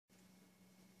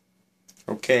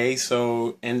Okay,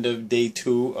 so end of day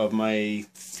 2 of my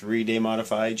 3-day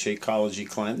modified Shakeology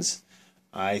cleanse.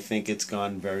 I think it's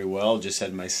gone very well. Just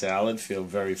had my salad, feel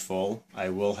very full. I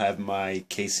will have my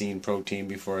casein protein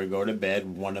before I go to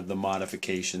bed, one of the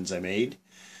modifications I made.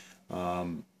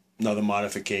 Another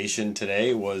modification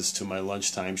today was to my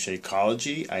lunchtime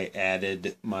Shakeology. I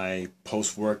added my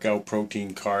post-workout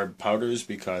protein carb powders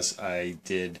because I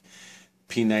did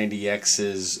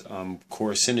P90X's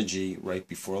core synergy right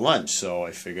before lunch, so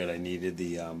I figured I needed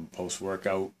the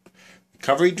post-workout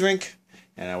recovery drink,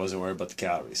 and I wasn't worried about the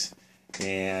calories.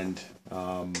 And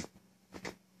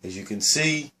as you can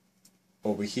see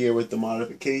over here with the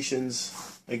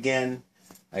modifications, again,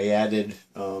 I added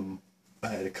I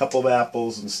had a couple of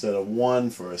apples instead of one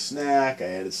for a snack. I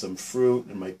added some fruit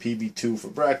and my PB2 for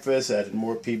breakfast. I added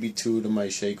more PB2 to my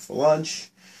shake for lunch.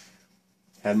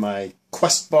 Had my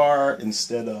Quest bar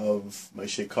instead of my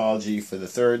Shakeology for the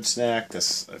third snack,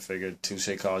 because I figured 2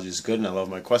 Shakeology is good and I love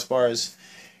my Quest bars.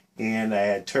 And I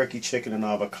had turkey, chicken, and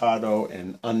avocado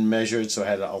and unmeasured, so I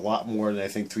had a lot more than I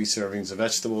think 3 servings of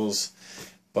vegetables.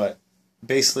 But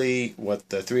basically what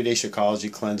the 3-day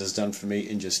Shakeology cleanse has done for me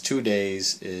in just 2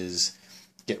 days is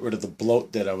get rid of the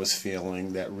bloat that I was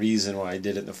feeling, that reason why I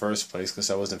did it in the first place, because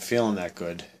I wasn't feeling that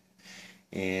good.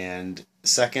 And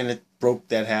second, it broke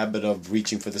that habit of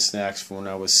reaching for the snacks for when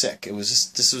I was sick. It was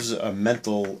just, this was a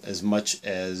mental as much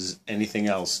as anything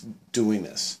else doing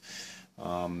this.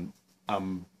 I'm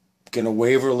gonna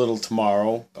waver a little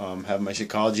tomorrow, have my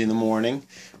Shakeology in the morning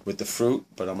with the fruit,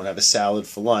 but I'm gonna have a salad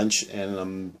for lunch, and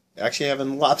I'm actually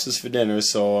having lobsters for dinner,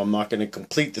 so I'm not gonna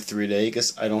complete the 3-day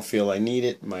because I don't feel I need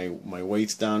it. My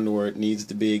weight's down to where it needs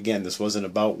to be. Again, this wasn't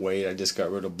about weight, I just got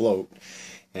rid of bloat.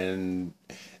 And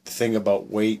the thing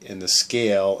about weight and the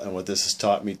scale, and what this has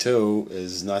taught me too,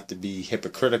 is not to be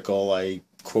hypocritical. I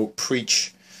quote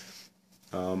preach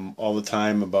all the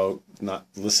time about not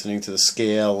listening to the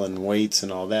scale and weights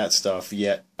and all that stuff,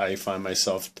 yet I find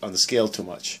myself on the scale too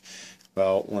much.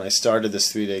 Well, when I started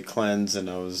this 3-day cleanse and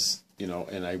I was,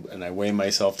 and I weigh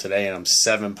myself today and I'm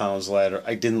 7 pounds lighter,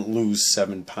 I didn't lose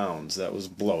 7 pounds. That was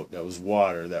bloat, that was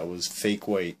water, that was fake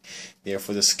weight.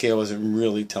 Therefore the scale isn't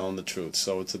really telling the truth.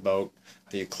 So it's about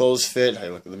how your clothes fit, how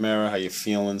you look in the mirror, how you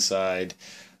feel inside.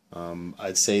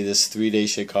 I'd say this 3-day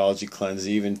Shakeology cleanse,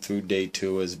 even through day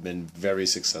 2, has been very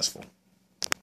successful.